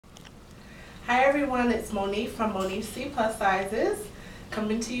Hi everyone, it's Monif from Monif C Plus Sizes,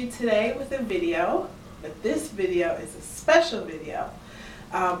 coming to you today with a video, but this video is a special video.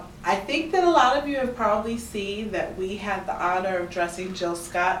 I think that a lot of you have probably seen that we had the honor of dressing Jill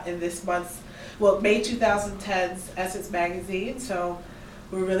Scott in this month's, May 2010's Essence magazine, so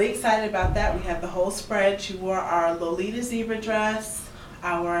we're really excited about that. We had the whole spread. She wore our Lolita zebra dress,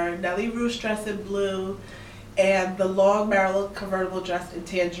 our Nelly Rouge dress in blue, and the long Marilyn convertible dress in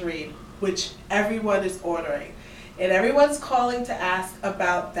tangerine, which everyone is ordering. And everyone's calling to ask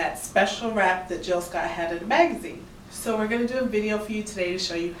about that special wrap that Jill Scott had in the magazine. So we're going to do a video for you today to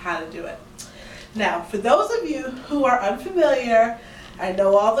show you how to do it. Now, for those of you who are unfamiliar, I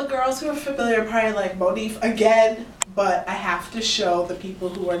know all the girls who are familiar are probably like, Monif again, but I have to show the people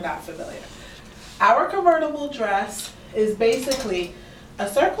who are not familiar. Our convertible dress is basically a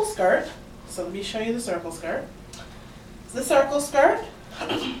circle skirt. So let me show you the circle skirt. It's the circle skirt.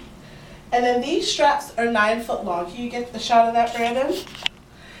 And then these straps are 9 foot long. Can you get the shot of that, Brandon?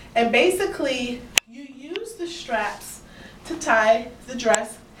 And basically, you use the straps to tie the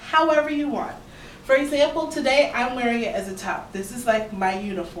dress however you want. For example, today I'm wearing it as a top. This is like my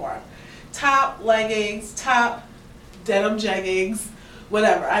uniform. Top, leggings, top, denim jeggings,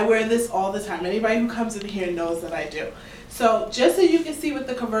 whatever. I wear this all the time. Anybody who comes in here knows that I do. So just so you can see what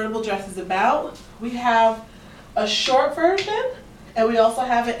the convertible dress is about, we have a short version, and we also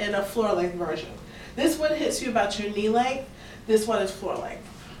have it in a floor length version. This one hits you about your knee length. This one is floor length.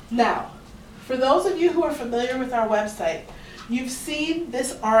 Now, for those of you who are familiar with our website, you've seen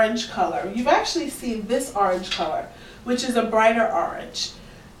this orange color. You've actually seen this orange color, which is a brighter orange.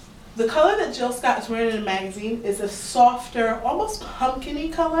 The color that Jill Scott is wearing in the magazine is a softer, almost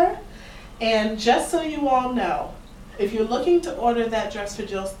pumpkin-y color. And just so you all know, if you're looking to order that dress for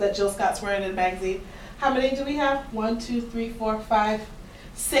that Jill Scott's wearing in the magazine, how many do we have? 1, 2, 3, 4, 5,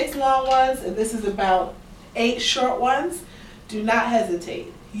 6 long ones, and this is about 8 short ones. Do not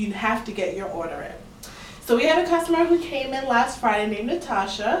hesitate. You have to get your order in. So we had a customer who came in last Friday named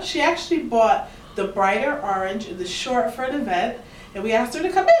Natasha. She actually bought the brighter orange in the short for an event, and we asked her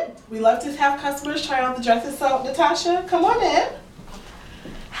to come in. We love to have customers try on the dresses. So Natasha, come on in.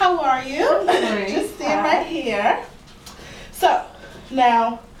 How are you? Just stand right here. So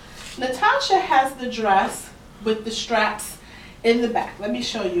now, Natasha has the dress with the straps in the back. Let me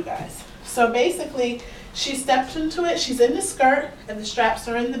show you guys. So basically, she steps into it, she's in the skirt, and the straps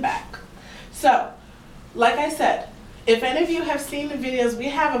are in the back. So, like I said, if any of you have seen the videos, we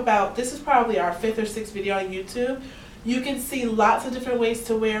have about, this is probably our 5th or 6th video on YouTube. You can see lots of different ways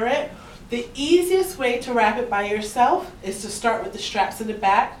to wear it. The easiest way to wrap it by yourself is to start with the straps in the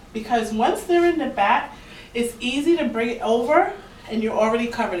back, because once they're in the back, it's easy to bring it over and you're already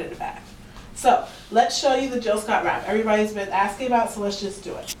covered in the back. So let's show you the Jill Scott wrap. Everybody's been asking about, so let's just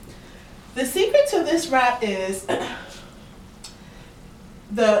do it. The secret to this wrap is,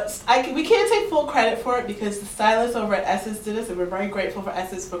 we can't take full credit for it because the stylist over at Essence did this, and we're very grateful for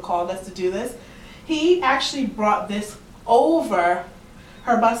Essence for calling us to do this. He actually brought this over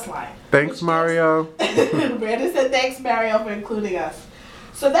her bust line. Thanks, Mario. Brandon said thanks, Mario, for including us.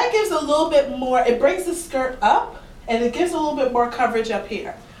 So that gives a little bit more, it brings the skirt up, and it gives a little bit more coverage up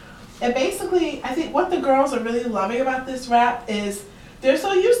here. And basically, I think what the girls are really loving about this wrap is they're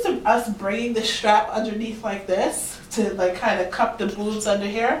so used to us bringing the strap underneath like this to like kind of cup the boobs under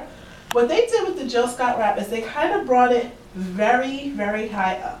here. What they did with the Jill Scott wrap is they kind of brought it very, very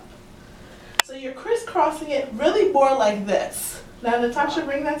high up. So you're crisscrossing it really more like this. Now, Natasha,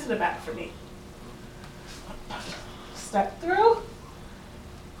 bring that to the back for me. Step through.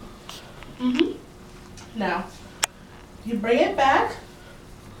 Now, you bring it back,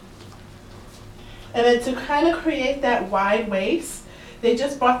 and then to kind of create that wide waist, they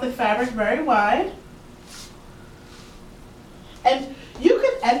just brought the fabric very wide. And you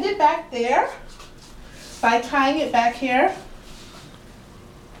can end it back there by tying it back here.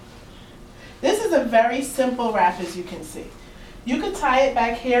 This is a very simple wrap, as you can see. You could tie it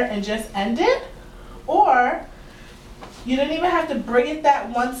back here and just end it, or you don't even have to bring it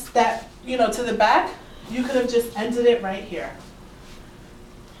to the back. You could have just ended it right here.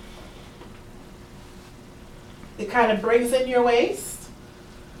 It kind of brings in your waist.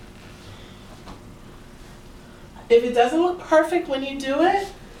 If it doesn't look perfect when you do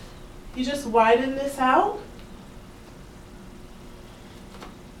it, you just widen this out.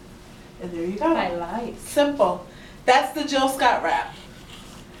 And there you go. I like. Simple. That's the Jill Scott wrap.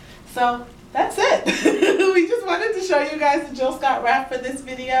 So that's it. We just wanted to show you guys the Jill Scott wrap for this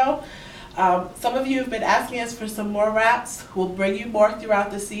video. Some of you have been asking us for some more wraps. We'll bring you more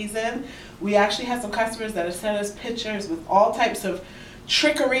throughout the season. We actually have some customers that have sent us pictures with all types of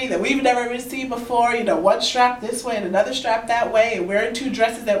trickery that we've never even seen before. You know, one strap this way and another strap that way, and wearing two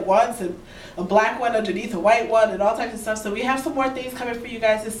dresses at once, and a black one underneath a white one, and all types of stuff. So we have some more things coming for you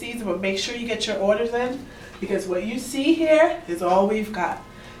guys this season, but make sure you get your orders in, because what you see here is all we've got.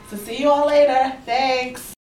 So see you all later. Thanks.